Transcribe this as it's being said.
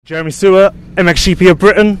Jeremy Stewart, MXGP of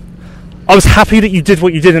Britain. I was happy that you did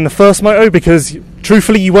what you did in the first moto because,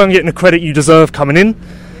 truthfully, you weren't getting the credit you deserve coming in.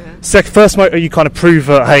 First moto, you kind of prove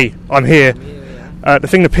that, hey, I'm here. The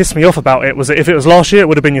thing that pissed me off about it was that if it was last year, it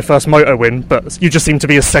would have been your first moto win, but you just seem to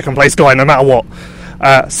be a second place guy no matter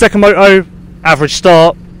what. Second moto, average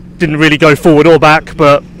start, didn't really go forward or back,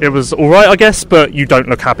 but it was alright, I guess, but you don't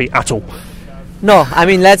look happy at all. No, I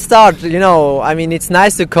mean, let's start, it's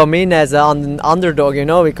nice to come in as an underdog,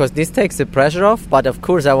 because this takes the pressure off, but of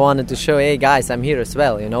course I wanted to show, hey guys, I'm here as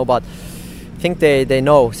well, but I think they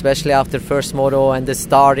know, especially after first moto and the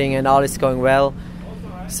starting and all is going well.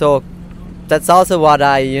 So that's also what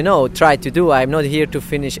I, try to do. I'm not here to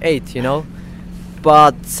finish 8th,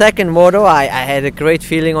 But second moto, I had a great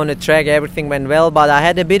feeling on the track. Everything went well, but I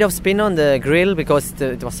had a bit of spin on the grill because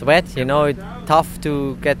it was wet. Tough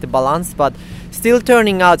to get the balance, but still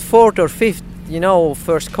turning out 4th or 5th.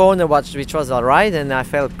 First corner, which was all right, and I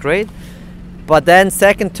felt great. But then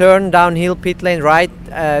second turn downhill, pit lane right,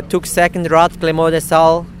 took second rut, Clément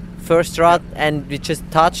Desal, first rut, and we just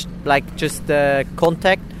touched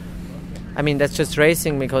contact. I mean, that's just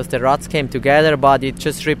racing because the ruts came together, but it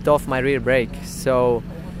just ripped off my rear brake. So,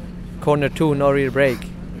 corner 2, no rear brake.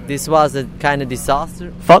 This was a kind of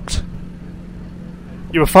disaster. Fucked?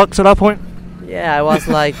 You were fucked at that point? Yeah, I was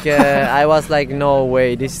like, no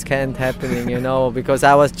way, this can't happen, because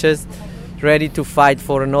I was just ready to fight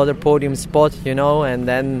for another podium spot, and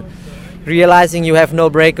then realizing you have no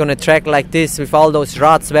brake on a track like this with all those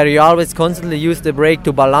ruts where you always constantly use the brake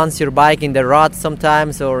to balance your bike in the ruts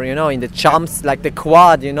sometimes, or in the jumps like the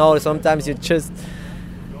quad, sometimes you just...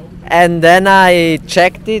 And then I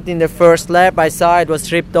checked it in the first lap, I saw it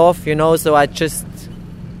was ripped off, so I just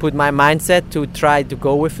put my mindset to try to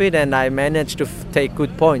go with it, and I managed to take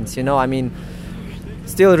good points,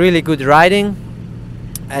 still really good riding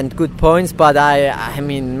and good points, but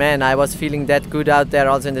I was feeling that good out there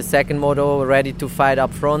also in the second moto, ready to fight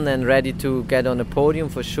up front and ready to get on the podium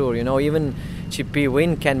for sure. Even GP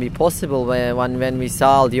win can be possible when we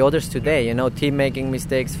saw all the others today. Team making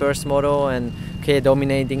mistakes first moto and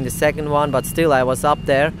dominating the second one, but still I was up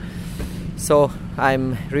there. So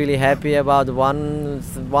I'm really happy about one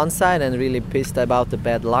side and really pissed about the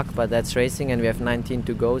bad luck, but that's racing and we have 19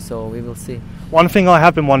 to go, so we will see. One thing I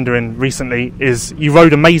have been wondering recently is you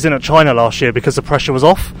rode amazing at China last year because the pressure was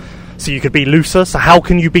off, so you could be looser. So how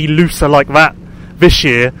can you be looser like that this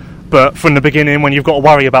year, but from the beginning when you've got to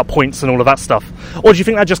worry about points and all of that stuff? Or do you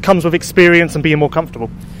think that just comes with experience and being more comfortable?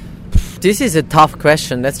 This is a tough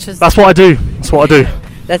question. That's what I do.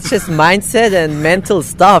 That's just mindset and mental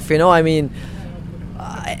stuff,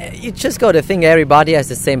 you just got to think everybody has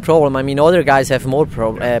the same problem. Other guys have more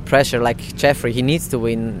pressure, like Jeffrey. He needs to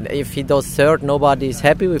win. If he does third, nobody is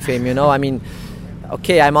happy with him,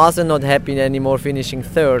 Okay, I'm also not happy anymore finishing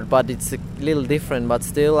third, but it's a little different. But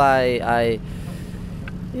still, I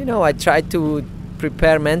try to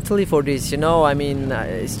prepare mentally for this,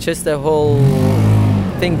 It's just a whole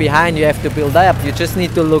thing behind you have to build up. You just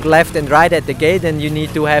need to look left and right at the gate, and you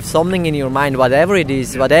need to have something in your mind, whatever it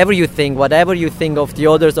is, whatever you think of the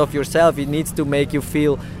others, of yourself, it needs to make you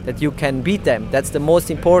feel that you can beat them. That's the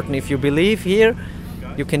most important. If you believe here,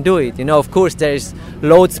 you can do it. Of course there's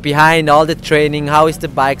loads behind all the training. How is the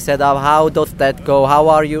bike set up? How does that go? How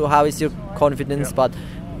are you? How is your confidence? But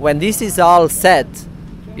when this is all set,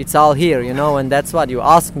 it's all here, and that's what you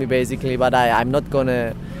ask me basically, but I'm not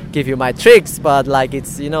gonna give you my tricks, but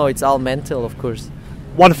it's all mental, of course.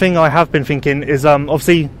 One thing I have been thinking is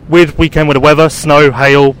obviously weird weekend with the weather, snow,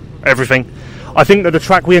 hail, everything. I think that the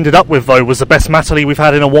track we ended up with though was the best Matterley we've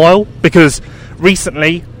had in a while, because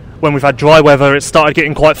recently when we've had dry weather it started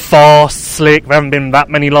getting quite fast, slick, there haven't been that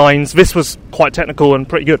many lines. This was quite technical and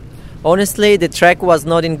pretty good. Honestly, the track was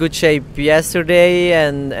not in good shape yesterday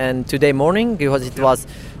and today morning because it was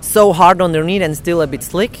so hard underneath and still a bit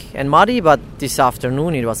slick and muddy, but this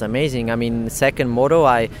afternoon it was amazing. Second moto,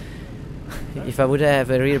 if I would have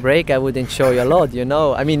a rear brake, I would enjoy a lot,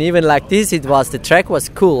 even like this, the track was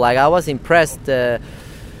cool. I was impressed. The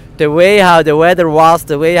way how the weather was,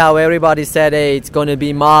 the way how everybody said, hey, it's going to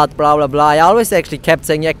be mud, blah, blah, blah. I always actually kept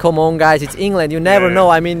saying, yeah, come on, guys, it's England. You never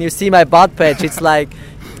know. You see my butt patch. It's like,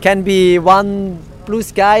 it can be one blue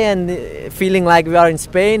sky and feeling like we are in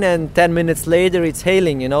Spain, and 10 minutes later it's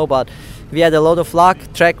hailing, but we had a lot of luck.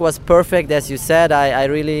 Track was perfect, as you said.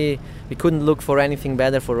 We couldn't look for anything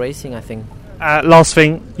better for racing, I think. Last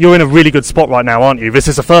thing, you're in a really good spot right now, aren't you? This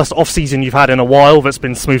is the first off-season you've had in a while that's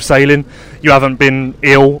been smooth sailing. You haven't been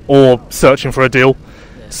ill or searching for a deal.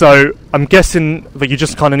 So I'm guessing that you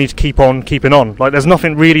just kind of need to keep on keeping on. There's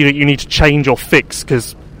nothing really that you need to change or fix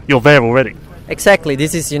because you're there already. Exactly.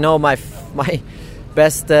 This is, my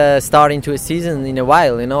best start into a season in a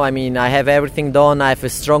while. You know, I mean, I have everything done. I have a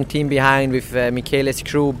strong team behind with Michele's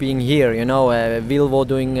crew being here. You know, Vilvo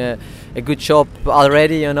doing a good job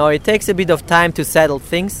already. You know, it takes a bit of time to settle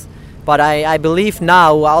things, but I believe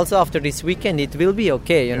now, also after this weekend, it will be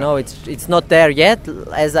okay. You know, it's not there yet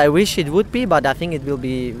as I wish it would be, but I think it will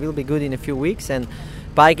be good in a few weeks. And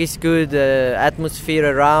bike is good, atmosphere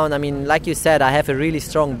around. I mean, like you said, I have a really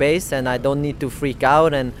strong base, and I don't need to freak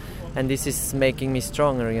out. And this is making me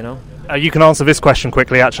stronger, you know. You can answer this question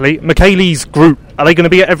quickly, actually. Michele's group, are they going to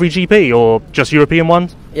be at every GP or just European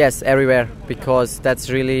ones? Yes, everywhere, because that's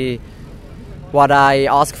really what I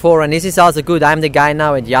ask for. And this is also good. I'm the guy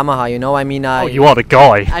now at Yamaha, you know. I mean, you are the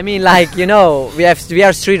guy. I mean, like, you know, we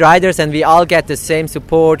are street riders, and we all get the same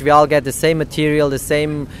support. We all get the same material, the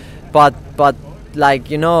same, but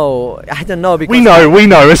like, you know, I don't know, because we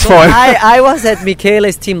know it's fine. I was at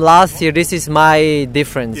Michele's team last year. This is my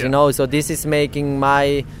difference, you know, so this is making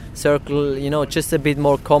my circle, you know, just a bit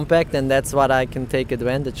more compact, and that's what I can take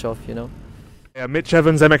advantage of, you know. Yeah, Mitch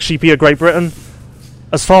Evans, MXGP of Great Britain.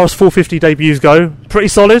 As far as 450 debuts go, pretty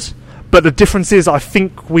solid, but the difference is I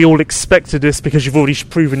think we all expected this because you've already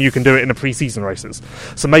proven you can do it in the pre-season races.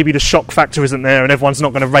 So maybe the shock factor isn't there and everyone's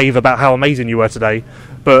not going to rave about how amazing you were today,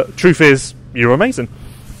 but truth is, you're amazing.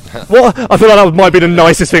 What? I feel like that might be the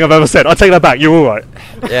nicest thing I've ever said. I take that back. You're all right.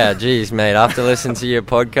 Yeah, geez, mate. After listening to your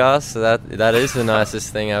podcast, that is the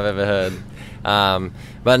nicest thing I've ever heard.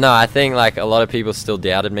 But no, I think like a lot of people still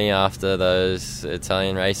doubted me after those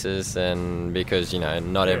Italian races, and because, you know,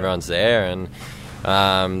 not everyone's there,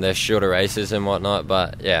 and they're shorter races and whatnot.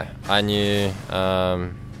 But yeah, I knew I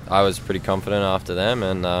was pretty confident after them,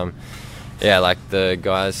 and yeah, like the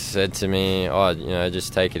guys said to me, oh, you know,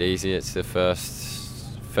 just take it easy. It's the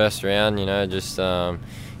first round, you know, just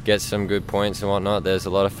get some good points and whatnot. There's a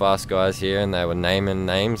lot of fast guys here, and they were naming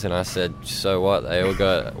names, and I said, so what? They all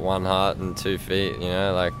got 1 heart and 2 feet, you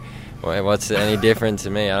know, like, what's any different to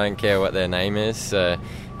me? I don't care what their name is. So,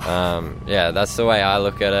 yeah, that's the way I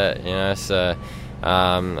look at it, you know. So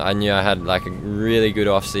I knew I had like a really good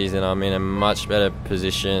off season. I'm in a much better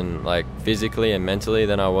position, like physically and mentally,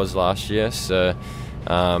 than I was last year. So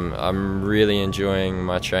I'm really enjoying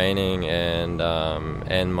my training and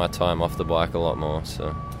my time off the bike a lot more.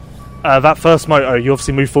 So that first moto, you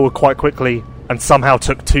obviously moved forward quite quickly and somehow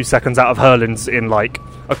took 2 seconds out of Herlings in like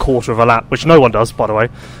a quarter of a lap, which no one does, by the way.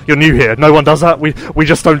 You're new here, no one does that. We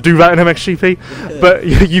just don't do that in MXGP. But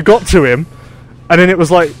you got to him, and then it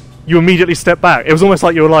was like you immediately stepped back. It was almost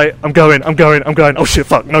like you were like, I'm going. Oh shit,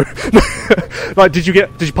 fuck, no. Like, did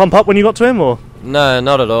you pump up when you got to him, or? No,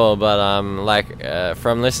 not at all. But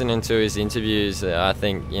from listening to his interviews, I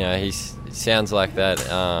think, you know, he sounds like that.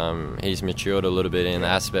 He's matured a little bit in the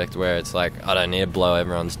aspect where it's like, I don't need to blow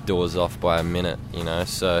everyone's doors off by a minute, you know.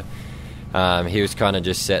 So he was kind of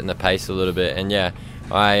just setting the pace a little bit, and yeah,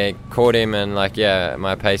 I caught him, and like, yeah,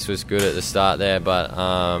 my pace was good at the start there, but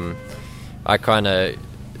I kind of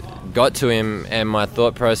got to him, and my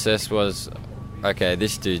thought process was, okay,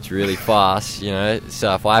 this dude's really fast, you know,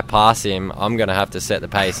 so if I pass him, I'm going to have to set the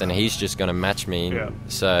pace, and he's just going to match me. Yeah.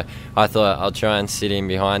 So I thought I'll try and sit in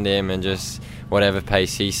behind him, and just whatever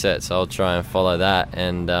pace he sets, I'll try and follow that.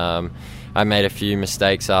 And I made a few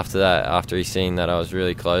mistakes after that, after he seen that I was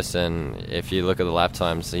really close. And if you look at the lap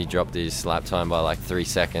times, he dropped his lap time by like 3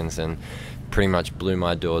 seconds and pretty much blew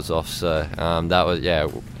my doors off. So that was, yeah,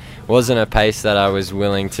 wasn't a pace that I was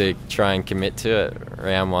willing to try and commit to at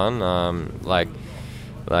round one. Like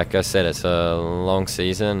I said, it's a long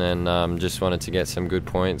season, and just wanted to get some good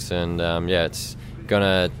points. And yeah, it's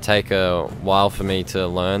gonna take a while for me to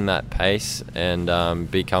learn that pace and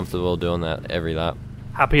be comfortable doing that every lap.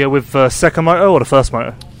 Happier with the second moto or the first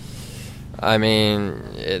moto? I mean,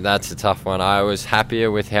 that's a tough one. I was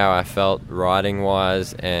happier with how I felt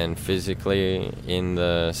riding-wise and physically in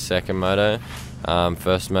the second moto.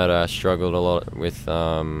 First moto, I struggled a lot with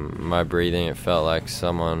my breathing. It felt like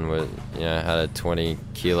someone had a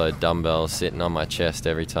 20-kilo dumbbell sitting on my chest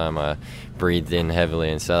every time I breathed in heavily,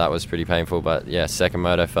 and so that was pretty painful. But yeah, second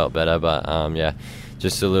moto felt better. But yeah,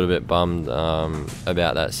 just a little bit bummed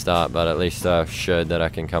about that start. But at least I showed that I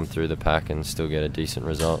can come through the pack and still get a decent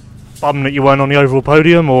result. Bummed that you weren't on the overall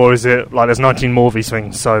podium, or is it like there's 19 more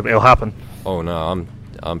V-swings, so it'll happen? Oh no,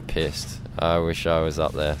 I'm pissed. I wish I was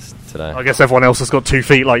up there today. I guess everyone else has got 2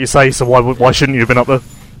 feet, like you say, so why shouldn't you have been up there?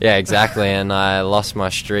 Yeah, exactly. And I lost my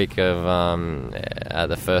streak of at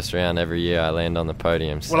the first round every year I land on the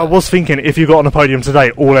podium. So. Well, I was thinking if you got on the podium today,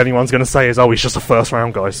 all anyone's going to say is, "Oh, he's just a first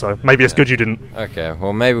round guy." So maybe it's good you didn't. Okay,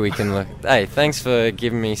 well maybe we can look. Hey, thanks for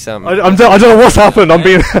giving me something. I don't know what's happened. I'm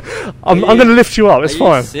going to lift you up. It's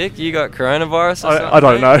fine. You sick? You got coronavirus or something? I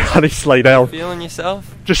don't know. I need to lay down. Feeling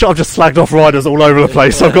yourself? I've just slagged off riders all over the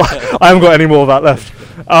place. I haven't got any more of that left.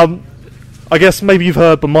 I guess maybe you've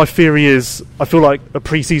heard, but my theory is I feel like the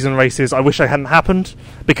pre-season races, I wish they hadn't happened,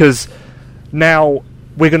 because now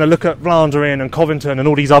we're going to look at Vlaanderen and Covington and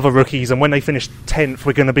all these other rookies, and when they finish 10th,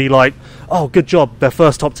 we're going to be like, oh, good job, their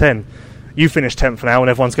first top 10. You finished 10th now, and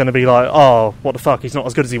everyone's going to be like, oh, what the fuck, he's not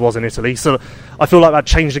as good as he was in Italy. So I feel like that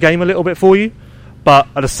changed the game a little bit for you, but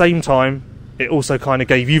at the same time, it also kind of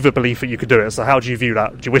gave you the belief that you could do it. So how do you view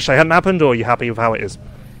that? Do you wish they hadn't happened, or are you happy with how it is?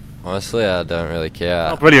 Honestly, I don't really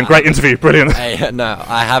care. Oh, brilliant, great interview, brilliant. No,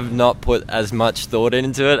 I have not put as much thought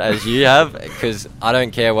into it as you have, because I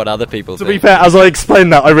don't care what other people think. To be fair, as I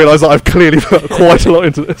explained that, I realised that I've clearly put quite a lot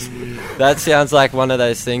into this. That sounds like one of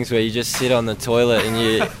those things where you just sit on the toilet and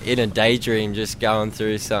you're in a daydream just going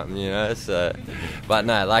through something, you know. So, but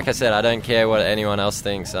no, like I said, I don't care what anyone else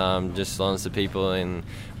thinks. Just as long as the people in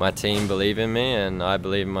my team believe in me and I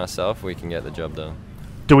believe in myself, we can get the job done.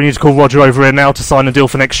 Do we need to call Roger over here now to sign a deal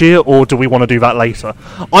for next year, or do we want to do that later?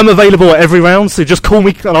 I'm available at every round, so just call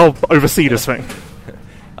me and I'll oversee this thing.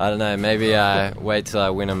 I don't know, maybe I wait till I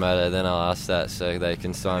win a motor, then I'll ask that so they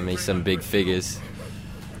can sign me some big figures.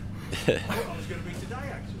 Do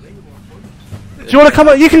you want to come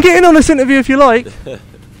up? You can get in on this interview if you like.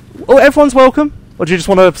 Oh, everyone's welcome. Or do you just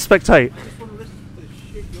want to spectate?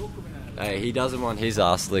 Hey, he doesn't want his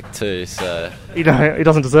ass licked too, so... He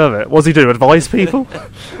doesn't deserve it. What does he do, advise people?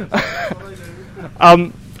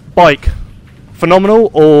 Bike,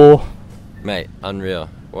 phenomenal or... Mate, unreal.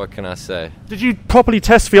 What can I say? Did you properly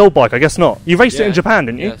test the old bike? I guess not. You raced it in Japan,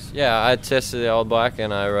 didn't you? Yes. Yeah, I tested the old bike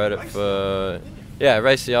and I rode it for... Yeah, I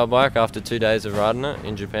raced the old bike after 2 days of riding it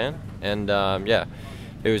in Japan. And, it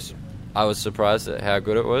was... I was surprised at how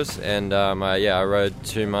good it was. And, I rode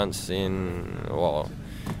 2 months in... Well...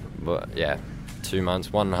 But 2 months,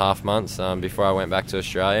 1.5 months before I went back to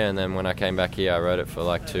Australia, and then when I came back here I rode it for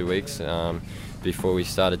like 2 weeks before we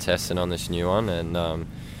started testing on this new one, and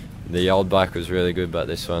the old bike was really good, but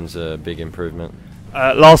this one's a big improvement.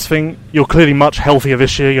 Last thing, you're clearly much healthier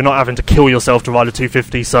this year. You're not having to kill yourself to ride a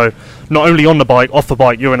 250, so not only on the bike, off the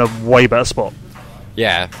bike, you're in a way better spot.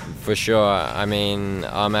 Yeah, for sure. I mean,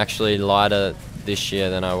 I'm actually lighter this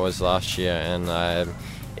year than I was last year, and I'm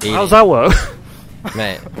eating... How's that work?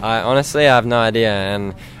 Mate, I honestly have no idea,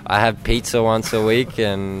 and I have pizza once a week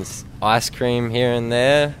and ice cream here and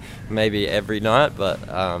there, maybe every night, but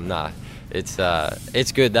it's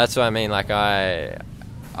good. That's what I mean. Like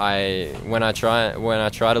when I try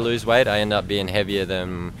to lose weight, I end up being heavier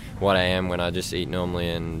than what I am when I just eat normally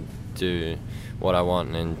and do what I want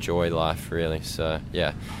and enjoy life, really. So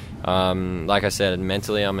yeah. Like I said,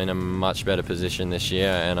 mentally I'm in a much better position this year,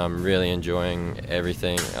 and I'm really enjoying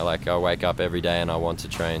everything. Like, I wake up every day and I want to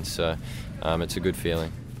train, so it's a good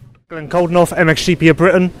feeling. Glenn Coldenoff, MXGP of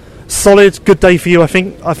Britain. Solid, good day for you, I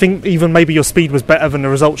think. I think even maybe your speed was better than the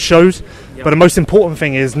results showed. Yep. But the most important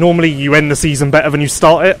thing is normally you end the season better than you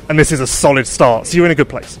start it, and this is a solid start, so you're in a good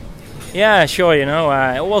place. Yeah, sure, it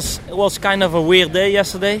was kind of a weird day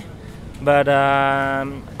yesterday. But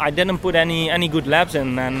I didn't put any good laps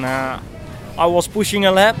in, and I was pushing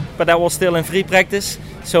a lap, but I was still in free practice,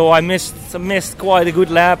 so I missed quite a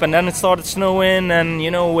good lap, and then it started snowing, and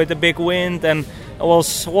with the big wind, and it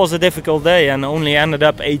was a difficult day, and only ended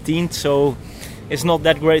up 18th, so it's not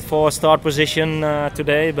that great for a start position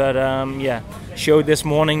today, but showed this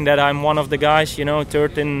morning that I'm one of the guys,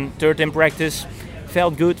 third in practice,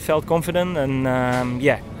 felt good, felt confident, and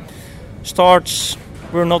starts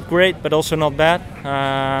were not great, but also not bad.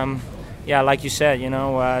 Like you said,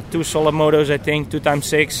 2 solid motos, I think,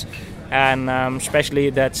 2x6, and especially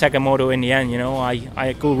that second moto in the end,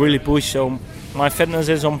 I could really push, so my fitness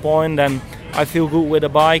is on point, and I feel good with the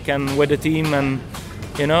bike and with the team, and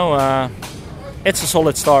it's a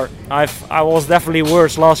solid start. I was definitely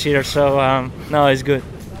worse last year, so no, it's good.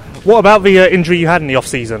 What about the injury you had in the off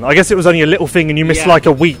season? I guess it was only a little thing and you missed like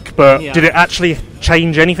a week, but did it actually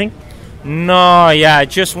change anything? No,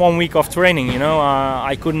 just 1 week of training,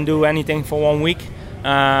 I couldn't do anything for 1 week.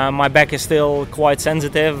 My back is still quite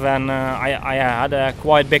sensitive, and I had a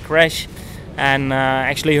quite big crash and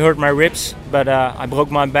actually hurt my ribs, but I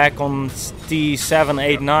broke my back on T7,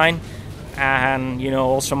 8, 9, and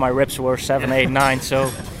also my ribs were 7, 8, 9,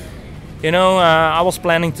 so I was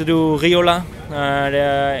planning to do Riola,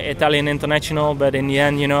 the Italian International, but in the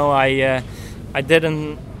end I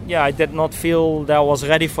didn't yeah, I did not feel that I was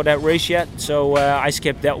ready for that race yet, so I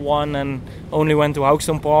skipped that one and only went to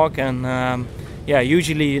Hoogstone Park. And yeah,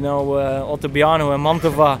 usually, you know, Ottobiano and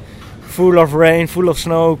Mantova, full of rain, full of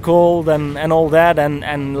snow, cold, and all that,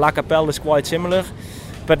 and La Capelle is quite similar.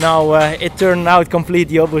 But now it turned out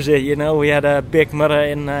completely opposite. You know, we had a big mudder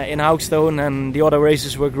in Hoogstone, and the other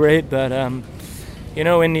races were great. But you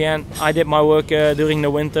know, in the end, I did my work during the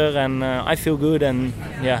winter, and I feel good. And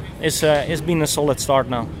yeah, it's been a solid start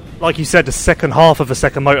now. Like you said, the second half of the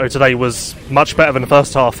second moto today was much better than the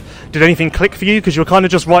first half. Did anything click for you? Because you were kind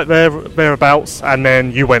of just right thereabouts, and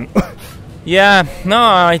then you went. Yeah, no,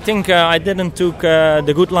 I think I didn't took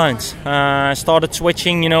the good lines. I started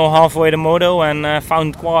switching, you know, halfway the moto, and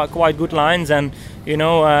found quite good lines, and you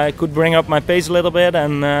know, I could bring up my pace a little bit,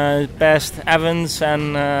 and passed Evans,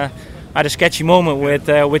 and had a sketchy moment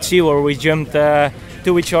with Seal where we jumped to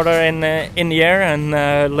each other in the air,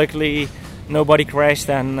 and luckily nobody crashed,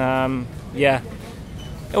 and yeah,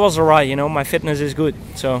 it was alright. You know, my fitness is good,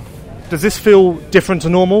 so. Does this feel different to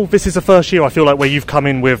normal? This is the first year I feel like where you've come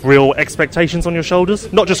in with real expectations on your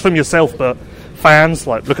shoulders, not just from yourself but fans.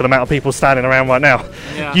 Like, look at the amount of people standing around right now.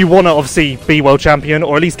 Yeah. You want to obviously be world champion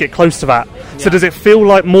or at least get close to that. Yeah. So does it feel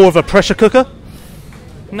like more of a pressure cooker?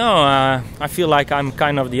 No, I feel like I'm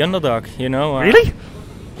kind of the underdog, you know. Really?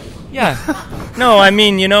 Yeah. No, I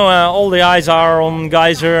mean, you know, all the eyes are on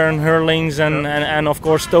Geyser and Hurlings and of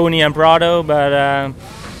course Tony and Prado, but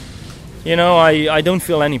you know, I don't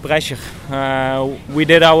feel any pressure. We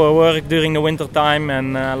did our work during the winter time,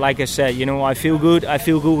 and like I said, you know, I feel good. I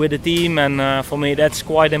feel good with the team, and for me that's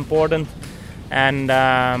quite important. And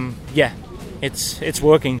yeah, it's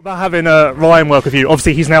working. About having Ryan work with you,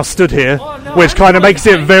 obviously he's now stood here, which kind of makes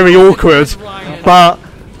it very awkward. But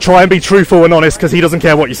try and be truthful and honest, because he doesn't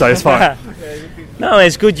care what you say. It's fine. No,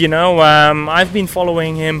 it's good, you know. I've been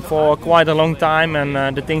following him for quite a long time,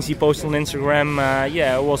 and the things he posted on Instagram,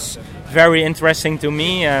 yeah, it was very interesting to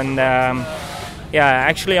me. And yeah,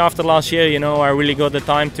 actually after last year, you know, I really got the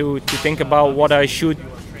time to think about what I should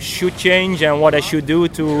change and what I should do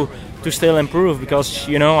to still improve, because,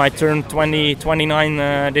 you know, I turned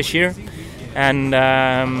 29 this year, and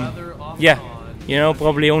yeah, you know,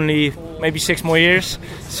 probably only maybe 6 more years.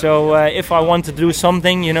 So if I want to do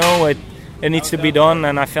something, you know, it needs to be done,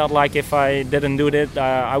 and I felt like if I didn't do that,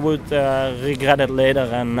 I would regret it later.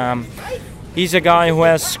 And he's a guy who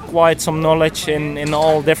has quite some knowledge in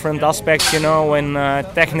all different aspects, you know, in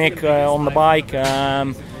technique on the bike.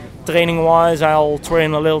 Training-wise, I'll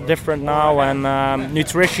train a little different now, and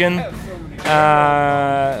nutrition.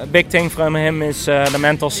 A big thing from him is the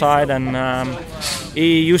mental side, and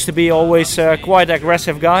he used to be always quite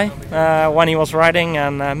aggressive guy when he was riding,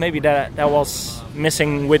 and maybe that was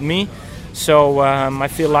missing with me. So I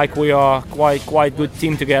feel like we are quite good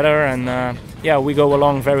team together, and yeah, we go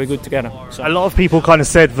along very good together. So. A lot of people kind of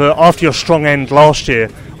said that after your strong end last year,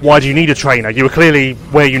 why do you need a trainer? You were clearly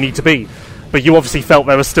where you need to be, but you obviously felt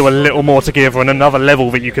there was still a little more to give and another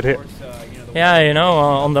level that you could hit. Yeah, you know,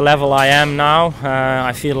 on the level I am now,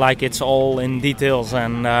 I feel like it's all in details,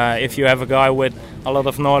 and if you have a guy with a lot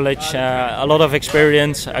of knowledge, a lot of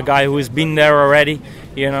experience, a guy who has been there already,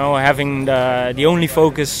 you know, having the only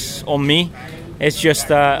focus on me, it's just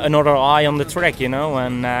another eye on the track, you know,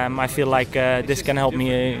 and I feel like this can help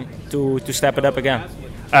me to step it up again.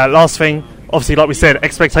 Last thing, obviously, like we said,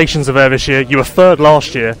 expectations are there this year. You were third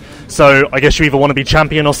last year, so I guess you either want to be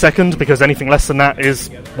champion or second, because anything less than that is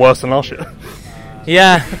worse than last year.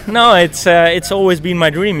 Yeah, no, it's always been my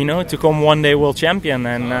dream, you know, to come one day world champion,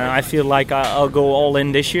 and I feel like I'll go all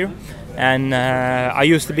in this year. And I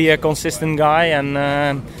used to be a consistent guy, and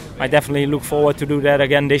I definitely look forward to do that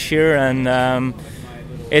again this year. And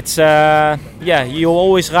it's yeah, you're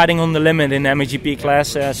always riding on the limit in the MXGP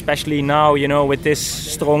class, especially now, you know, with this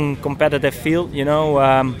strong competitive field, you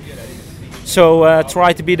know. So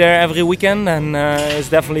try to be there every weekend, and it's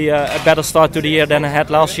definitely a better start to the year than I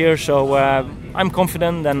had last year. So I'm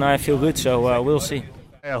confident and I feel good, so we'll see.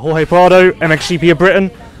 Jorge Prado, MXGP of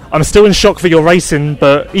Britain. I'm still in shock for your racing,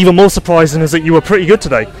 but even more surprising is that you were pretty good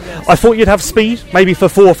today. I thought you'd have speed, maybe for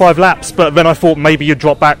 4 or 5 laps, but then I thought maybe you'd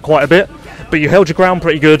drop back quite a bit. But you held your ground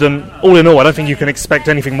pretty good, and all in all, I don't think you can expect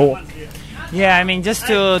anything more. Yeah, I mean, just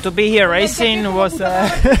to be here racing was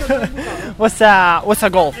a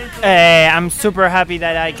goal. I'm super happy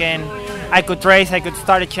that I could race. I could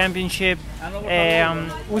start a championship.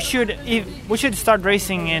 We should start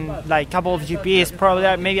racing in like a couple of GPs.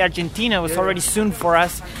 Probably maybe Argentina was already soon for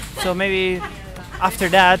us, so maybe after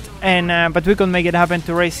that. And but we could make it happen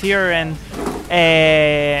to race here. And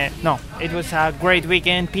no, it was a great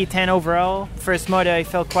weekend. P10 overall. First moto, I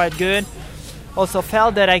felt quite good. also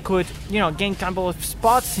felt that I could, gain a couple of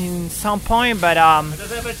spots in some point, but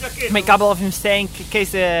make a couple of mistakes,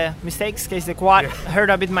 case the quad hurt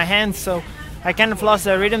a bit my hands, so I kind of lost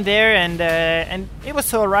the rhythm there, and it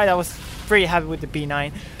was all right. I was pretty happy with the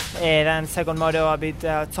P9. Then second moto, a bit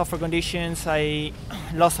tougher conditions. I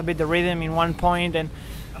lost a bit the rhythm in one point, and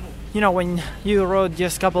when you rode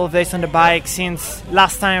just a couple of days on the bike since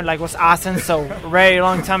last time, like was Assen, so very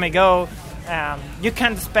long time ago, you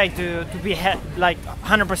can't expect to be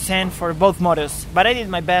 100% for both motos. But I did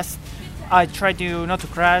my best. I tried not to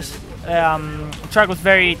crash. Track was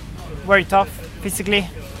very, very tough physically,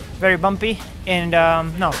 very bumpy, and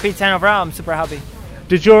P10 overall, I'm super happy.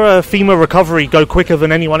 Did your femur recovery go quicker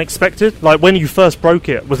than anyone expected? Like when you first broke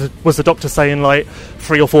it, was the doctor saying like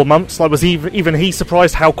 3 or 4 months? Like was even he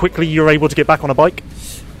surprised how quickly you were able to get back on a bike?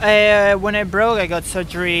 When I broke, I got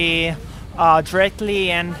surgery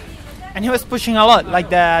directly, and he was pushing a lot, like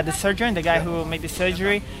the surgeon, the guy who made the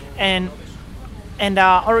surgery, and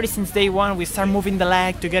already since day one we start moving the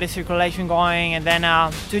leg to get the circulation going, and then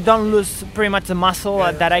to don't lose pretty much the muscle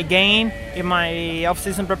that I gained in my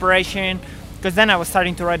off-season preparation. Because then I was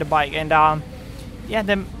starting to ride the bike, and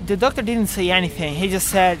the doctor didn't say anything. He just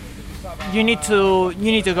said, "You need to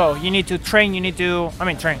go. You need to train. You need to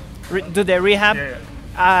do the rehab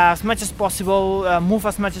as much as possible. Move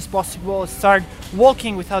as much as possible. Start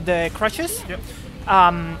walking without the crutches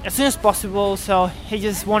as soon as possible." So he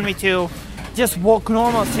just wanted me to just walk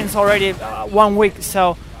normal since already 1 week.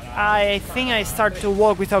 So I think I started to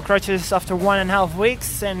walk without crutches after 1.5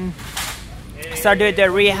 weeks, and start doing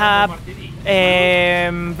the rehab.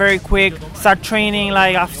 Very quick, start training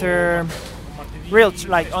like after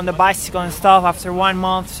on the bicycle and stuff after 1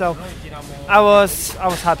 month. So I was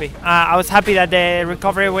happy. I was happy that the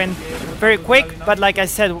recovery went very quick. But like I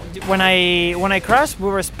said, when I crashed, we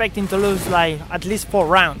were expecting to lose like at least 4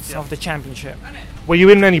 rounds of the championship. Were you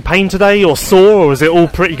in any pain today, or sore, or was it all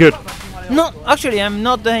pretty good? No, actually, I'm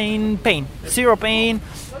not in pain. Zero pain.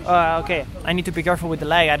 Okay, I need to be careful with the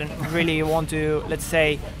leg. I don't really want to, let's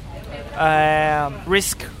say,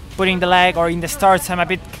 risk putting the leg, or in the starts I'm a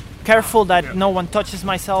bit careful that no one touches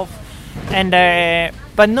myself, and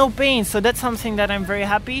but no pain, so that's something that I'm very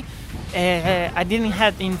happy. I didn't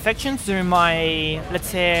have infections during my, let's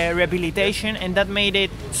say, rehabilitation, and that made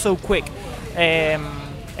it so quick.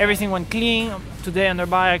 Everything went clean today on the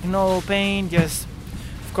bike, no pain, just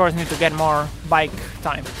of course need to get more bike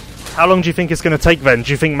time. How long do you think it's going to take then?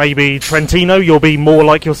 Do you think maybe Trentino you'll be more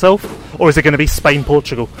like yourself, or is it going to be Spain,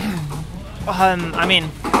 Portugal?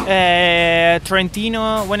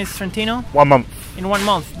 Trentino, when is Trentino? 1 month. In 1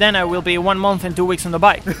 month. Then I will be 1 month and 2 weeks on the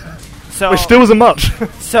bike. So, which still isn't much.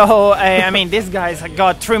 So, this guy's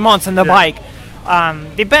got 3 months on the bike.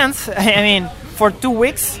 Depends. For 2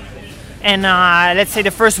 weeks, and let's say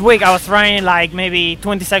the first week I was riding like maybe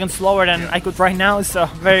 20 seconds slower than I could right now. So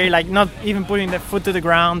very not even putting the foot to the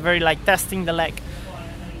ground, very testing the leg.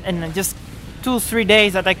 And just 2-3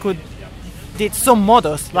 days that I did some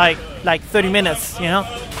motos, like 30 minutes,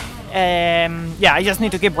 I just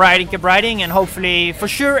need to keep riding, and hopefully, for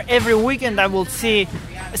sure, every weekend I will see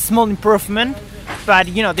a small improvement. But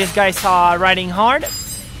these guys are riding hard.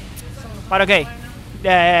 But okay,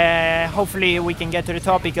 hopefully we can get to the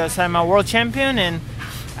top, because I'm a world champion, and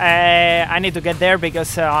I need to get there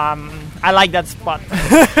because I like that spot.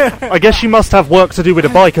 I guess you must have work to do with the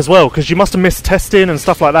bike as well, because you must have missed testing and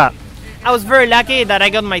stuff like that. I was very lucky that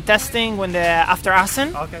I got my testing after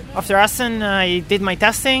Assen. Okay. After Assen, I did my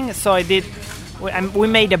testing, so we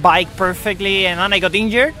made the bike perfectly, and then I got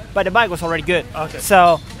injured, but the bike was already good. Okay.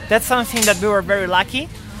 So that's something that we were very lucky,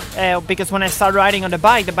 because when I started riding on the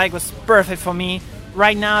bike was perfect for me.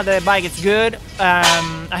 Right now the bike is good.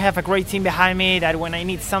 I have a great team behind me that when I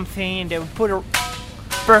need something, they will put it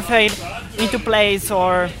perfect into place,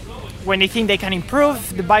 or when they think they can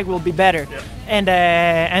improve, the bike will be better. And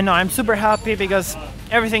no, I'm super happy because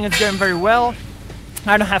everything is going very well.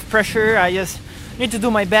 I don't have pressure. I just need to do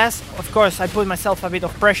my best. Of course, I put myself a bit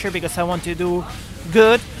of pressure because I want to do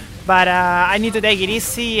good, but I need to take it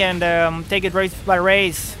easy and take it race by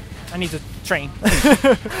race. I need to train.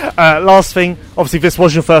 Last thing, obviously this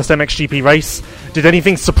was your first MXGP race. Did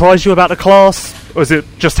anything surprise you about the class? Or is it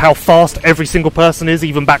just how fast every single person is,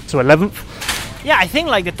 even back to 11th? Yeah, I think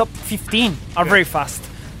like the top 15 are very fast.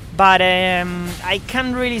 But I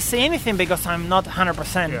can't really say anything because I'm not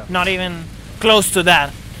 100%, not even close to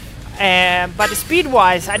that. But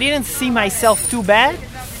speed-wise, I didn't see myself too bad.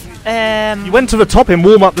 You went to the top in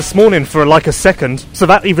warm-up this morning for like a second, so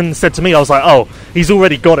that even said to me, I was like, oh, he's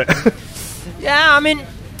already got it. Yeah,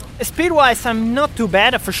 speed-wise, I'm not too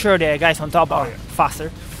bad. For sure, the guys on top are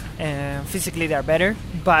faster. Physically, they're better.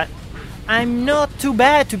 But, I'm not too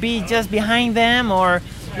bad to be just behind them, or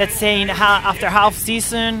let's say after half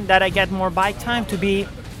season that I get more bike time to be,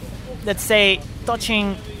 let's say,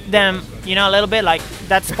 touching them, a little bit like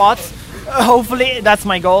that spot. Hopefully that's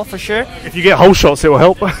my goal for sure. If you get whole shots, it will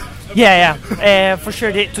help. For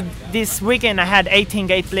sure. This weekend I had 18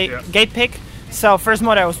 gate pick. So first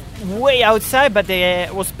moto I was way outside, but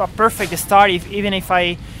it was a perfect start. Even if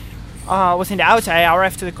I was in the outside, I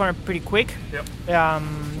arrived to the corner pretty quick. Yep.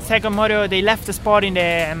 Second moto, they left the spot in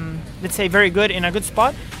the, let's say, in a good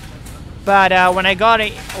spot. But when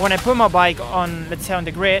I put my bike on, let's say, on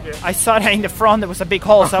the grid, I saw that in the front there was a big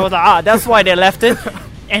hole. So I was like, that's why they left it.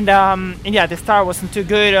 And the start wasn't too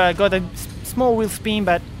good. I got a small wheel spin,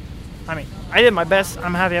 but I did my best.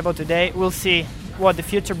 I'm happy about today. We'll see what the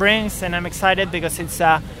future brings, and I'm excited because it's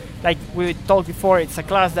like we talked before, it's a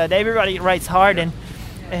class that everybody rides hard, and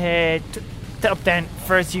top 10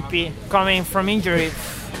 first GP coming from injury,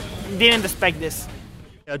 didn't expect this.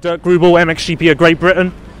 Dirk Grubel, MXGP of Great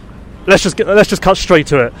Britain. Let's just cut straight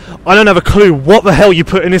to it. I don't have a clue what the hell you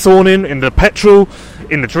put in this awning, in the petrol,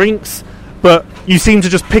 in the drinks, but you seem to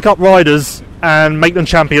just pick up riders and make them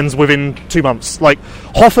champions within 2 months. Like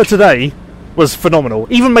Hoffa today was phenomenal,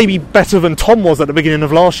 even maybe better than Tom was at the beginning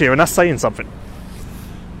of last year, and that's saying something.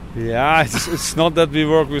 Yeah, it's not that we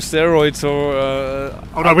work with steroids or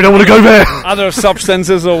oh no, we don't want to go there. Other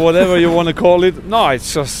substances or whatever you want to call it. No,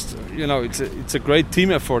 it's just it's a great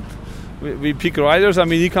team effort. We pick riders.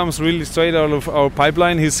 He comes really straight out of our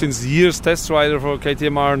pipeline. He's since years test rider for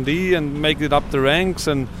KTM R&D and make it up the ranks.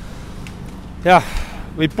 And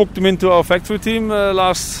we booked him into our factory team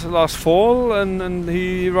last fall, and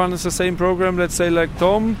he runs the same program, let's say, like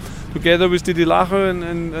Tom, together with Didi Lacher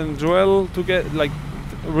and Joel, to get like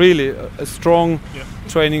really a strong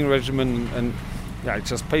training regimen, and it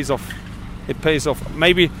just pays off. It pays off.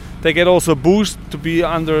 Maybe they get also a boost to be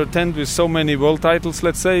under a tent with so many world titles,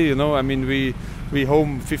 let's say. We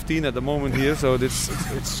home 15 at the moment here, so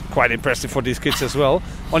it's quite impressive for these kids as well.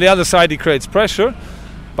 On the other side, it creates pressure.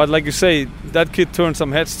 But like you say, that kid turned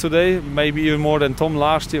some heads today, maybe even more than Tom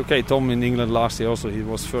last year. Okay, Tom in England last year also, he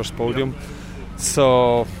was first podium.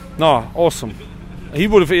 So, no, awesome. He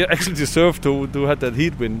would have actually deserved to have that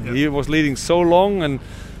heat win. Yeah. He was leading so long,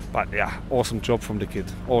 but awesome job from the kid.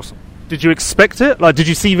 Awesome. Did you expect it? Like, did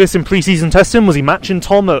you see this in pre-season testing? Was he matching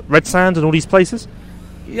Tom at Red Sand and all these places?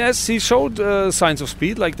 Yes, he showed signs of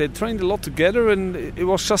speed. Like, they trained a lot together, and it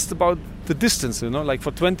was just about the distance, Like,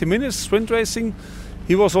 for 20 minutes sprint racing,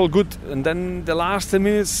 he was all good, and then the last 10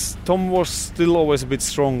 minutes Tom was still always a bit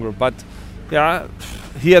stronger, but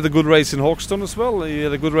he had a good race in Hawkstone as well. He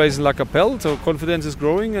had a good race in La Capelle, so confidence is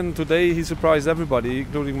growing, and today he surprised everybody,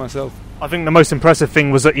 including myself. I think the most impressive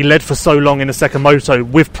thing was that he led for so long in the second moto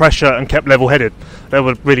with pressure and kept level-headed. There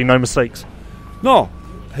were really no mistakes. No,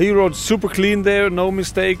 he rode super clean there, no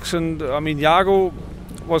mistakes, and Jago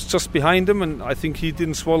was just behind him, and I think he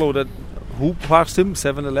didn't swallow that. Who passed him?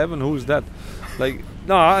 7-11, who is that?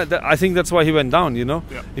 I think that's why he went down, Yeah.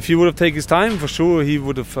 If he would have taken his time, for sure he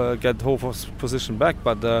would have got Hoffa's position back.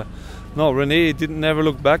 But no, René never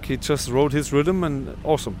looked back. He just rode his rhythm, and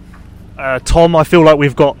awesome. Tom, I feel like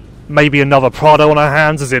we've got maybe another Prado on our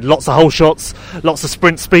hands, as in lots of whole shots, lots of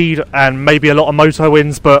sprint speed, and maybe a lot of moto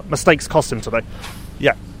wins, but mistakes cost him today.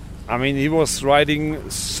 Yeah. He was riding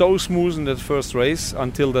so smooth in that first race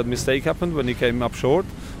until that mistake happened when he came up short.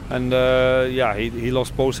 And he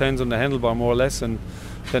lost both hands on the handlebar more or less, and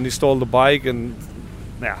then he stalled the bike, and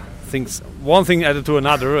one thing added to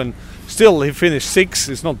another, and still he finished 6th.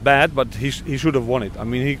 It's not bad, but he should have won it.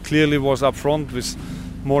 He clearly was up front with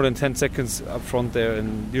more than 10 seconds up front there,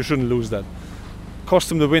 and you shouldn't lose that.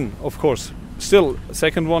 Cost him the win, of course. Still,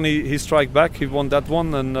 second one he strike back. He won that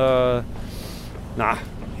one, and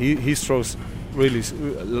he throws really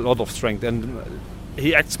a lot of strength, and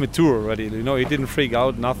he acts mature already. He didn't freak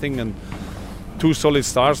out, nothing, and 2 solid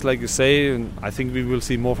stars, like you say, and I think we will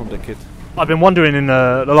see more from the kid. I've been wondering in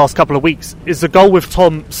the last couple of weeks, is the goal with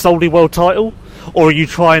Tom solely world title, or are you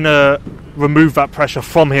trying to remove that pressure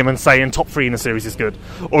from him and saying top 3 in the series is good?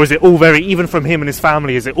 Or is it all very, even from him and his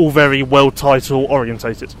family, is it all very world title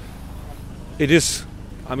orientated? It is.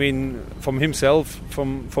 From himself,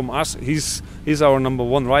 from us, he's our number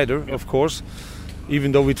 1 rider, of course.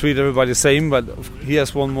 Even though we treat everybody the same, but he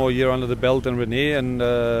has 1 more year under the belt than René, and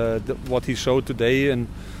what he showed today, and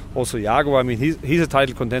also Jago. He's a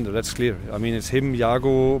title contender, that's clear. It's him,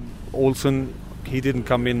 Jago, Olsen. He didn't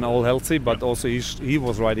come in all healthy, but also he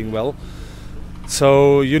was riding well.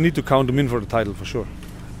 So you need to count him in for the title for sure.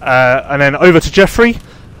 And then over to Jeffrey.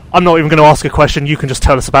 I'm not even going to ask a question. You can just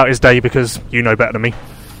tell us about his day because you know better than me.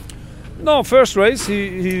 No, first race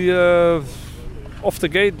he off the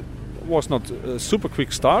gate. was not a super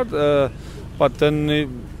quick start, but then he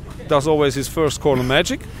does always his first corner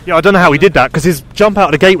magic. Yeah, I don't know how he did that because his jump out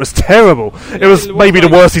of the gate was terrible. It was maybe the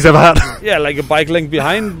worst he's ever had. Yeah, like a bike length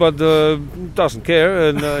behind, but doesn't care,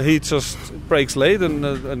 and he just brakes late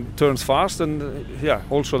and turns fast, and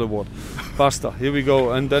holds for the wall. Basta, here we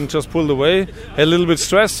go, and then just pulled away. Had a little bit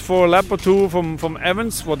stress for a lap or two from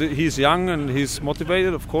Evans. He's young and he's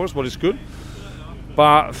motivated, of course, but it's good.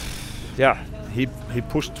 But yeah, he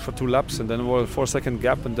pushed for 2 laps, and then there was a 4-second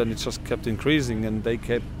gap, and then it just kept increasing, and they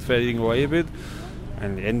kept fading away a bit.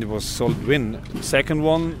 And in the end, it was a solid win. Second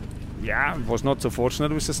one, was not so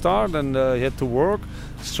fortunate with the start, and he had to work.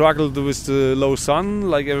 Struggled with the low sun,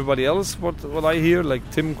 like everybody else. What I hear, like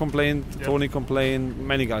Tim complained, Tony complained,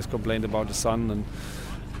 many guys complained about the sun, and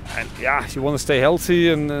you want to stay healthy,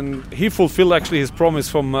 and he fulfilled actually his promise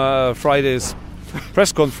from Friday's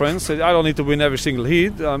press conference. Said, I don't need to win every single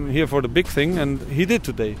heat. I'm here for the big thing, and he did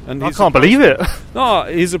today. And I can't believe it. No,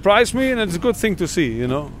 he surprised me, and it's a good thing to see, you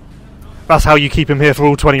know. That's how you keep him here for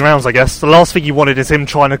all 20 rounds, I guess. The last thing you wanted is him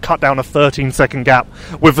trying to cut down a 13-second gap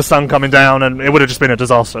with the sun coming down, and it would have just been a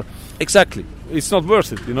disaster. Exactly. It's not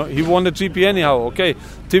worth it, you know. He won the GP anyhow. Okay,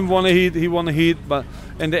 Tim won a heat, he won a heat, but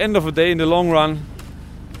in the end of the day, in the long run,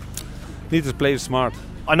 need to play smart.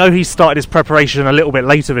 I know he started his preparation a little bit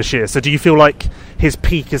later this year, so do you feel like his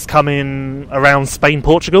peak is coming around Spain,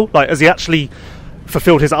 Portugal? Like, has he actually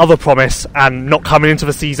fulfilled his other promise and not coming into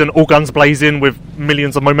the season all guns blazing with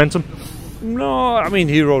millions of momentum? No, I mean,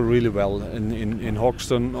 he rode really well in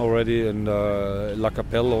Hoxton already, and La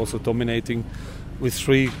Capelle also dominating with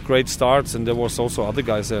 3 great starts, and there was also other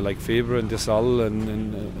guys there like Feber and Desal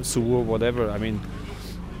and Suo, whatever. I mean,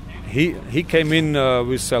 he came in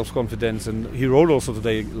with self-confidence, and he rode also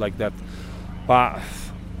today like that. But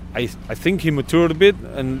I think he matured a bit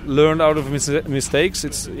and learned out of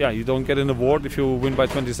mistakes. You don't get an award if you win by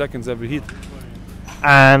 20 seconds every heat.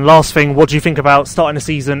 And last thing, what do you think about starting a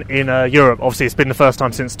season in Europe? Obviously, it's been the first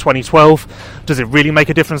time since 2012. Does it really make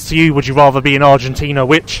a difference to you? Would you rather be in Argentina,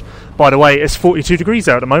 which, by the way, it's 42 degrees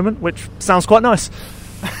there at the moment, which sounds quite nice?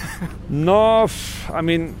 No, I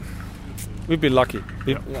mean, we've been lucky.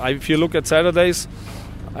 If you look at Saturdays,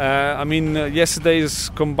 yesterday's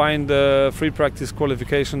combined free practice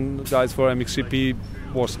qualification guys for MXGP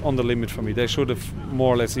was on the limit for me. They should have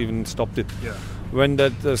more or less even stopped it. Yeah. When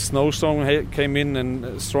that snowstorm came in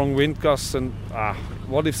and strong wind gusts, and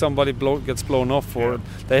what if somebody gets blown off?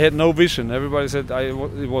 They had no vision. Everybody said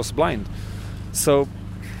it was blind. So,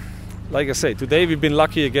 like I say, today we've been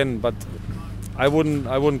lucky again, but I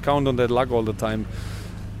wouldn't count on that luck all the time.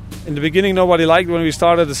 In the beginning, nobody liked when we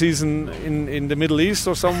started the season in the Middle East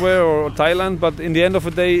or somewhere, or Thailand. But in the end of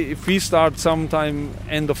the day, if we start sometime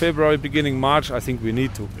end of February, beginning March, I think we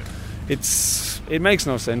need to. It makes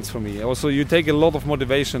no sense for me. Also, you take a lot of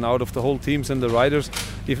motivation out of the whole teams and the riders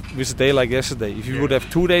with a day like yesterday. If you would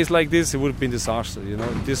have 2 days like this, it would have been disaster. You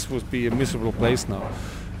know, this would be a miserable place now.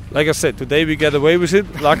 Like I said, today we get away with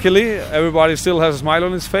it. Luckily, everybody still has a smile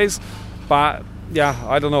on his face. But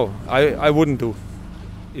I don't know. I wouldn't do.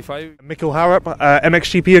 Mikkel Harrop,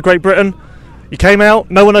 MXGP of Great Britain. You came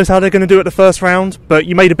out, no one knows how they're going to do it the first round, but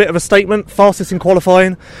you made a bit of a statement, fastest in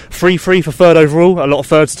qualifying, 3-3 for third overall, a lot of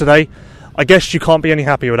thirds today. I guess you can't be any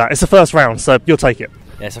happier with that. It's the first round, so you'll take it.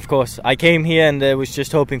 Yes, of course. I came here and was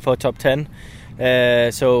just hoping for top 10.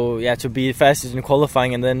 To be fastest in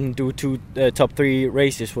qualifying and then do 2 top 3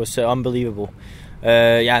 races was unbelievable.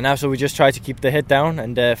 So we just try to keep the head down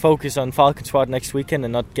and focus on Falcon Swat next weekend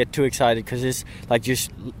and not get too excited, because it's like just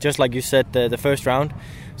like you said, the first round.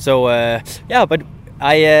 So but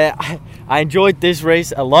I enjoyed this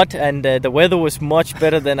race a lot, and the weather was much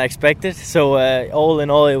better than I expected. So all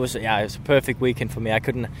in all, it was a perfect weekend for me. I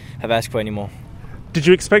couldn't have asked for any more. Did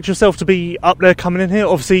you expect yourself to be up there coming in here?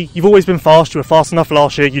 Obviously, you've always been fast. You were fast enough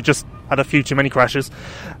last year. You just had a few too many crashes.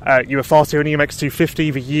 You were fast here in EMX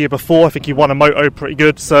 250 the year before. I think you won a moto pretty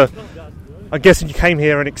good. So I'm guessing you came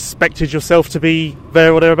here and expected yourself to be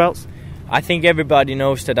there or thereabouts? I think everybody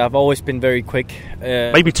knows that I've always been very quick.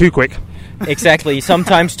 Maybe too quick. Exactly,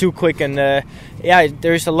 sometimes too quick. And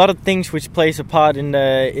there's a lot of things which plays a part in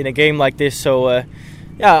a game like this. So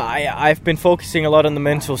I've been focusing a lot on the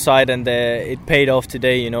mental side, and it paid off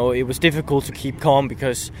today. You know, it was difficult to keep calm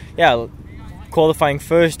because qualifying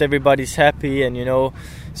first, everybody's happy, and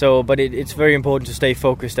but it's very important to stay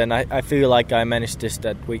focused, and I feel like I managed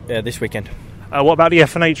this weekend. What about the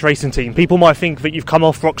FNH racing team? People might think that you've come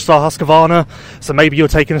off Rockstar Husqvarna, so maybe you're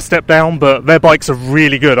taking a step down, but their bikes are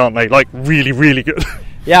really good, aren't they? Like, really, really good.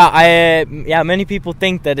 Many people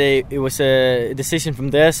think that it was a decision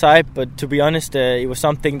from their side, but to be honest, it was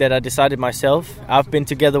something that I decided myself. I've been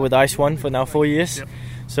together with Ice One for now 4 years. Yep.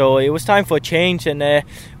 So it was time for a change, and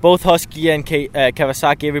both Husky and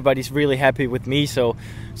Kawasaki, everybody's really happy with me. So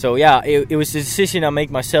yeah, it was a decision I make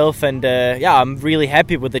myself, and yeah, I'm really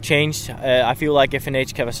happy with the change. I feel like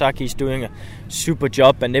FNH Kawasaki is doing a super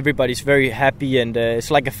job, and everybody's very happy, and it's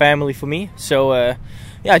like a family for me. So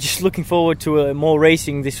yeah, just looking forward to more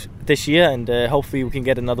racing this year, and hopefully we can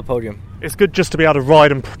get another podium. It's good just to be able to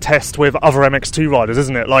ride and test with other MX2 riders,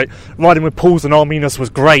 isn't it? Like, riding with Pauls and Arminas was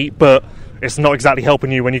great, but it's not exactly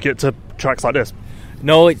helping you when you get to tracks like this.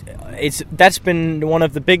 No, that's been one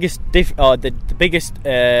of the biggest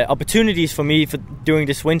opportunities for me for doing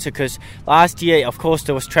this winter, because last year, of course,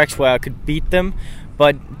 there was tracks where I could beat them,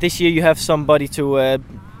 but this year you have somebody to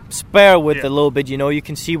spare with a little bit. You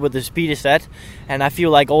can see where the speed is at, and I feel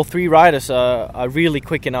like all three riders are really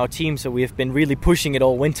quick in our team, so we have been really pushing it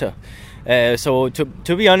all winter. So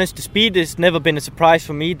to be honest, the speed has never been a surprise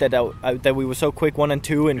for me that we were so quick 1 and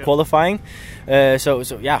 2 in qualifying. So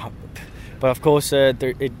yeah, but of course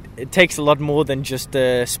it takes a lot more than just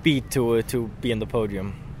speed to be in the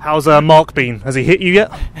podium. How's Mark been? Has he hit you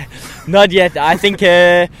yet? Not yet. I think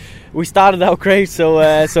we started out great,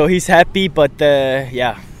 so he's happy. But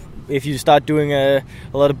yeah, if you start doing a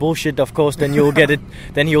lot of bullshit, of course, then you'll get it.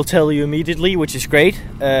 Then he'll tell you immediately, which is great.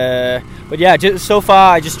 But yeah, so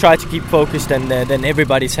far I just try to keep focused, and then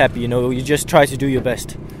everybody's happy. You just try to do your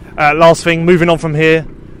best. Last thing, moving on from here,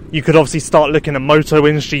 you could obviously start looking at moto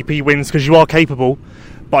wins, GP wins, because you are capable.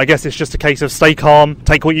 But I guess it's just a case of stay calm,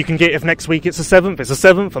 take what you can get. If next week it's a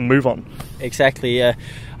 7th, and move on. Exactly.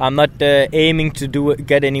 I'm not aiming to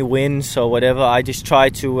get any wins or whatever. I just try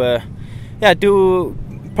to do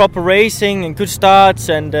proper racing and good starts,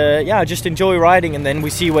 and just enjoy riding, and then we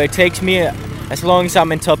see where it takes me. As long as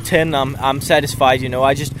I'm in top 10, I'm satisfied.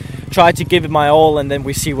 I just try to give it my all, and then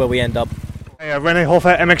we see where we end up. Hey, René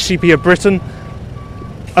Hofer, MXGP of Britain.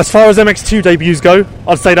 As far as MX2 debuts go,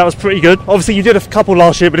 I'd say that was pretty good. Obviously you did a couple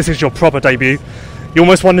last year, but this is your proper debut. You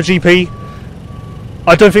almost won the GP.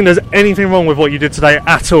 I don't think there's anything wrong with what you did today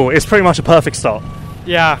at all. It's pretty much a perfect start.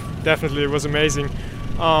 Yeah, definitely, it was amazing.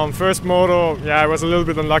 First moto, I was a little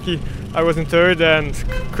bit unlucky. I was in third and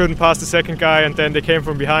couldn't pass the second guy, and then they came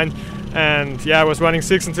from behind. And I was running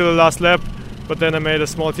 6 until the last lap, but then I made a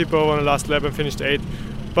small tip over on the last lap and finished 8.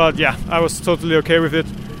 But I was totally okay with it.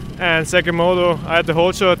 And second moto, I had the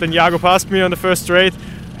hold shot, then Jago passed me on the first straight.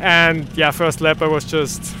 And first lap I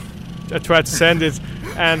tried to send it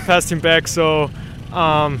and passed him back. So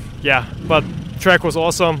but track was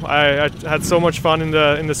awesome. I had so much fun in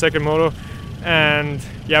the second moto. And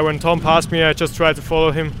when Tom passed me, I just tried to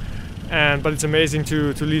follow him. But it's amazing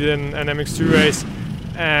to lead an MX2 race.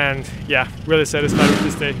 And really satisfied with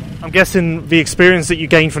this day. I'm guessing the experience that you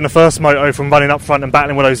gained from the first moto, from running up front and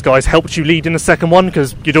battling with those guys, helped you lead in the second one,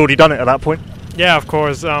 because you'd already done it at that point. Yeah, of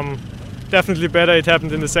course. Definitely better it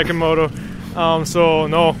happened in the second moto. So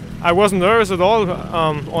no, I wasn't nervous at all.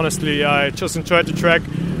 Honestly, I just enjoyed the track.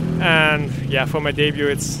 And for my debut,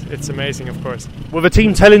 it's amazing, of course. Were the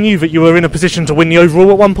team telling you that you were in a position to win the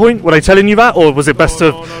overall at one point? Were they telling you that, or was it best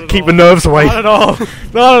to keep the nerves away? Not at all.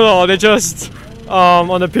 Not at all. They just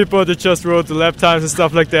on the people that just wrote the lap times and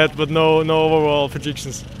stuff like that, but no overall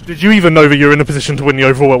predictions. Did you even know that you were in a position to win the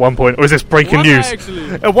overall at one point, or is this breaking news?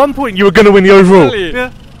 Actually. At one point, you were going to win the overall. Really?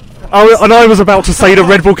 Yeah. And I was about to say that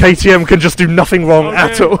Red Bull KTM can just do nothing wrong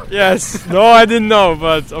at all. Yes. No, I didn't know,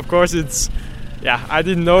 but of course I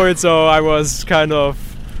didn't know it, so I was kind of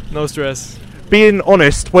no stress. Being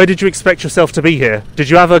honest, where did you expect yourself to be here? Did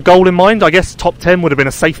you have a goal in mind? I guess top 10 would have been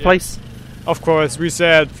a safe place. Of course, we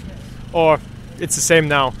said, it's the same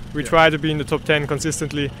now. We try to be in the top 10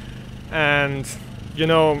 consistently, and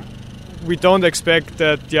we don't expect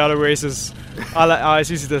that the other races are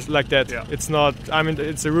as easy like that. Yeah. It's not.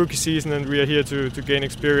 It's a rookie season, and we are here to gain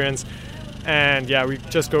experience, and we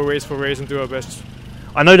just go race for race and do our best.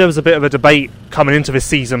 I know there was a bit of a debate coming into this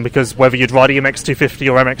season because whether you'd ride a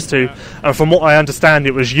MX250 or MX2, and from what I understand,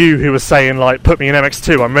 it was you who was saying, like, put me in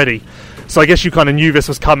MX2, I'm ready. So I guess you kind of knew this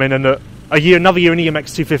was coming, and that another year in the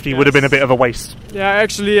MX250 would have been a bit of a waste. Yeah,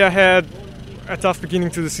 actually I had a tough beginning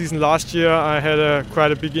to the season last year. I had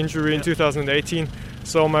quite a big injury in 2018,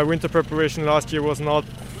 so my winter preparation last year was not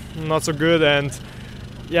so good, and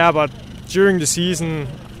but during the season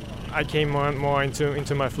I came more and more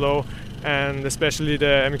into my flow. And especially the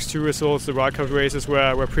MX2 results, the wildcard races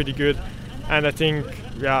were pretty good. And I think,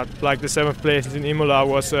 like the 7th place in Imola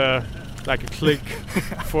was like a click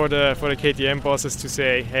for the KTM bosses to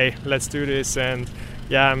say, hey, let's do this. And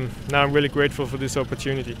now I'm really grateful for this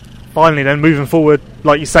opportunity. Finally then, moving forward,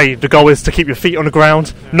 like you say, the goal is to keep your feet on the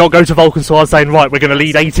ground, not go to Valkenswaard saying, right, we're going to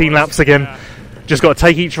lead 18 laps again. Just got to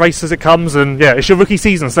take each race as it comes, and it's your rookie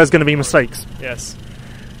season, so there's going to be mistakes. Yes.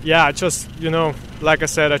 yeah, I just, like I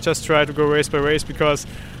said, I just try to go race by race because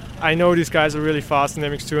I know these guys are really fast in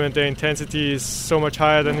MX2 and their intensity is so much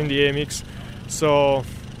higher than in the AMX. So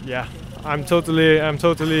yeah, I'm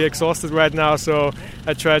totally exhausted right now. So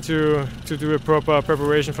I try to do a proper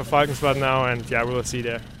preparation for Valkenswaard now, and yeah, we'll see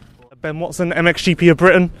there. Ben Watson, MXGP of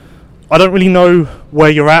Britain. I don't really know where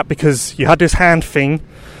you're at because you had this hand thing.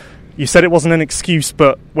 You said it wasn't an excuse,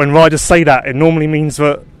 but when riders say that, it normally means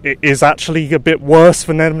that it is actually a bit worse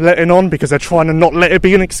than them letting on because they're trying to not let it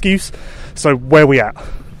be an excuse. So where are we at?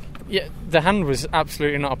 Yeah, the hand was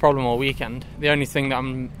absolutely not a problem all weekend. The only thing that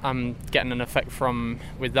I'm getting an effect from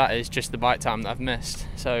with that is just the bike time that I've missed.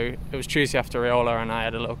 So it was Tuesday after Riola and I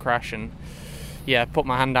had a little crash and put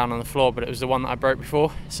my hand down on the floor, but it was the one that I broke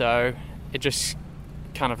before. So it just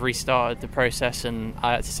kind of restarted the process and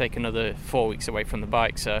I had to take another 4 weeks away from the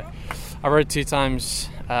bike. So I rode 2 times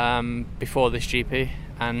before this GP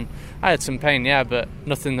and I had some pain, but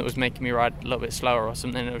nothing that was making me ride a little bit slower or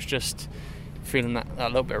something. It was just feeling that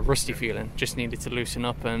little bit of rusty feeling, just needed to loosen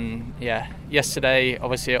up. And yesterday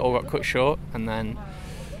obviously it all got cut short and then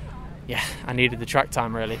I needed the track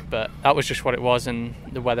time really, but that was just what it was and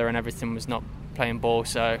the weather and everything was not playing ball.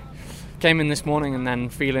 So came in this morning and then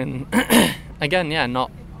feeling again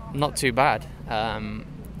not too bad,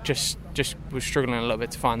 just was struggling a little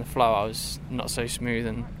bit to find the flow. I was not so smooth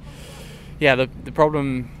and the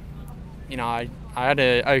problem, I had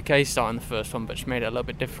a okay start in the first one, but just made it a little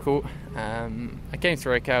bit difficult. I came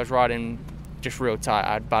through okay. I was riding just real tight.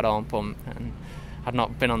 I had bad arm pump and I'd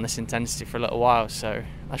not been on this intensity for a little while, so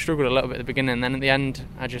I struggled a little bit at the beginning. And then at the end,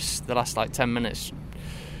 the last 10 minutes,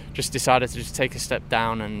 just decided to just take a step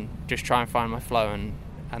down and just try and find my flow.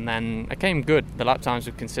 And then I came good. The lap times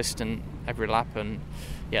were consistent every lap, and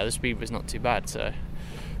the speed was not too bad. So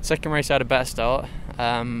second race I had a better start.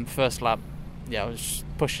 First lap, I was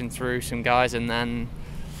pushing through some guys, and then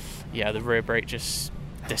the rear brake just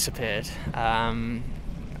disappeared.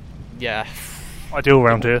 Ideal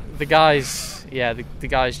around here. The guys, the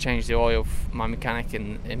guys changed the oil for my mechanic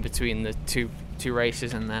in between the two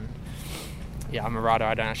races, and then I'm a rider.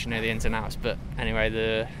 I don't actually know the ins and outs, but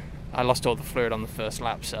anyway, I lost all the fluid on the first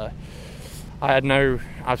lap, so I had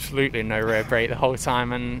absolutely no rear brake the whole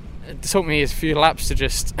time, and it took me a few laps to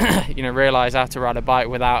just realise how to ride a bike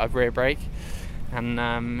without a rear brake. And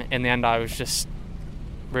in the end I was just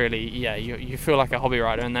really you feel like a hobby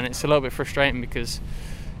rider, and then it's a little bit frustrating because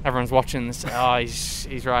everyone's watching and say,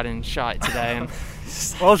 he's riding shite today. And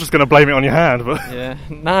well, I was just going to blame it on your hand, but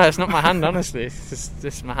no, it's not my hand, honestly. It's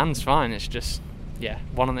just my hand's fine. It's just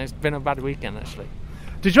it's been a bad weekend actually.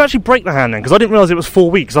 Did you actually break the hand then? Because I didn't realise it was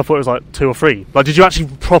 4 weeks. I thought it was like 2 or 3. Like, did you actually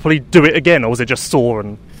properly do it again, or was it just sore?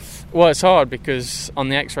 And well, it's hard because on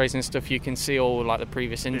the X-rays and stuff you can see all the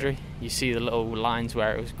previous injury. You see the little lines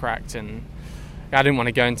where it was cracked, and I didn't want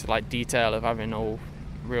to go into detail of having all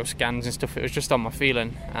real scans and stuff. It was just on my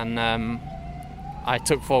feeling, and I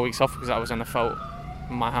took 4 weeks off because I was on a fault.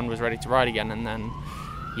 My hand was ready to ride again, and then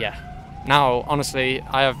now honestly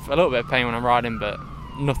I have a little bit of pain when I'm riding, but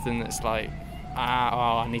nothing that's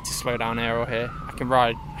I need to slow down here or here. I can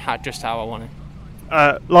ride just how I want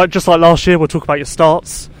it. Just like last year, we'll talk about your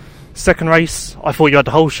starts. Second race, I thought you had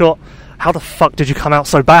the whole shot. How the fuck did you come out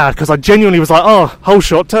so bad? Because I genuinely was like, whole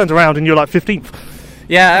shot, turned around and you're 15th.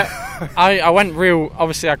 I went real.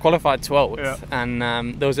 Obviously I qualified 12th, and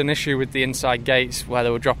there was an issue with the inside gates where they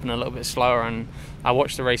were dropping a little bit slower, and I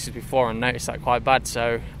watched the races before and noticed that quite bad,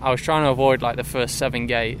 so I was trying to avoid the first 7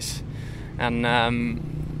 gates, and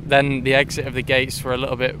then the exit of the gates were a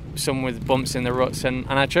little bit, some with bumps in the ruts, and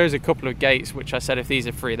I chose a couple of gates which I said if these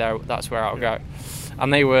are free there, that's where I'll go.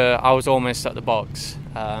 And I was almost at the box,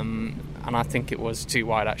 and I think it was too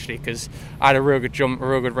wide actually, because I had a real good jump, a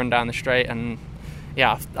real good run down the straight, and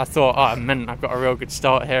I thought, I've got a real good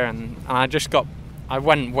start here, and I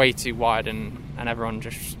went way too wide, and everyone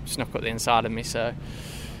just snuck up the inside of me. So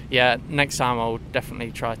next time I'll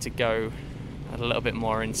definitely try to go a little bit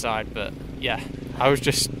more inside. But I was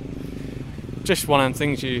just one of them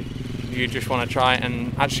things you just want to try.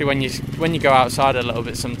 And actually when you go outside a little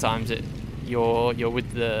bit, sometimes you're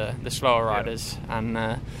with the slower riders,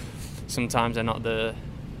 and sometimes they're not the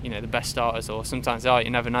best starters, or sometimes they are, you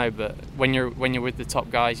never know. But when you're with the top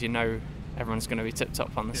guys, everyone's going to be tip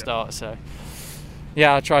top on the start. So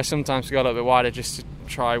I try sometimes to go a little bit wider, just to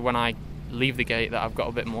try when I leave the gate that I've got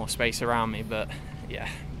a bit more space around me. But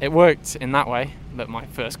it worked in that way, but my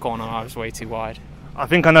first corner I was way too wide. I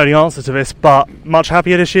think I know the answer to this, but much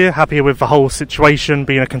happier this year, happier with the whole situation,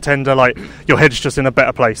 being a contender, your head's just in a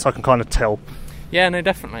better place, I can kind of tell. Yeah, no,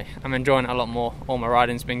 definitely. I'm enjoying it a lot more. All my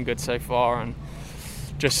riding's been good so far, and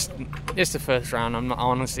just it's the first round. I'm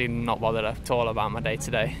honestly not bothered at all about my day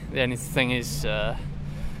today. The only thing is I'm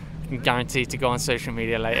guaranteed to go on social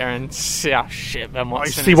media later and see how shit Ben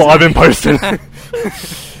Watson see what I've been posting.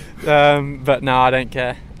 But no, I don't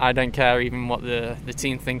care. I don't care even what the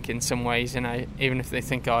team think in some ways, you know, even if they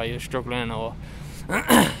think, oh, you're struggling, or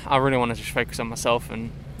I really want to just focus on myself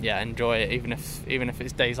and enjoy it, even if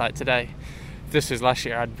it's days like today. If this was last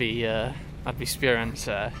year, I'd be spewing.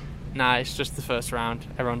 So nah, it's just the first round.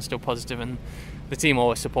 Everyone's still positive, and the team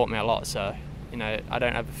always support me a lot. So you know, I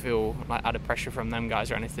don't ever feel like added pressure from them guys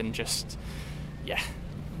or anything. Just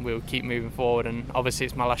we'll keep moving forward. And obviously,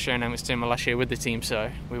 it's my last year, and it's my last year with the team, so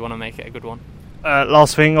we want to make it a good one.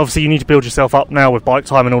 Last thing, obviously you need to build yourself up now with bike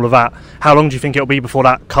time and all of that. How long do you think it'll be before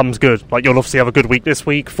that comes good? Like, you'll obviously have a good week this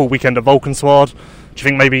week, full weekend at Valkenswaard. Do you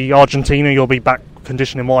think maybe Argentina you'll be back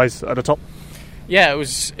conditioning wise at the top? Yeah, it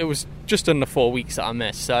was just under 4 weeks that I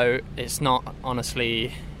missed, so it's not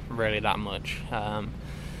honestly really that much.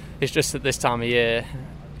 It's just at this time of year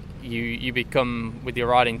you become, with your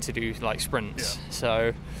riding, to do like sprints.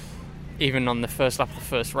 So even on the first lap of the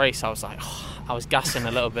first race, I was like, I was gassing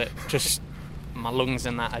a little bit. Just my lungs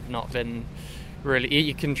and that had not been really.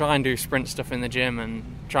 You can try and do sprint stuff in the gym and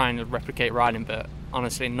try and replicate riding, but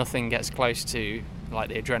honestly, nothing gets close to like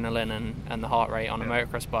the adrenaline and the heart rate on a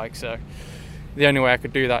motocross bike. So the only way I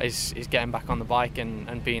could do that is getting back on the bike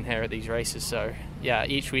and being here at these races. So yeah,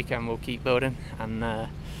 each weekend we'll keep building, and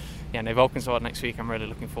Valkenswaard next week I'm really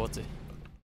looking forward to.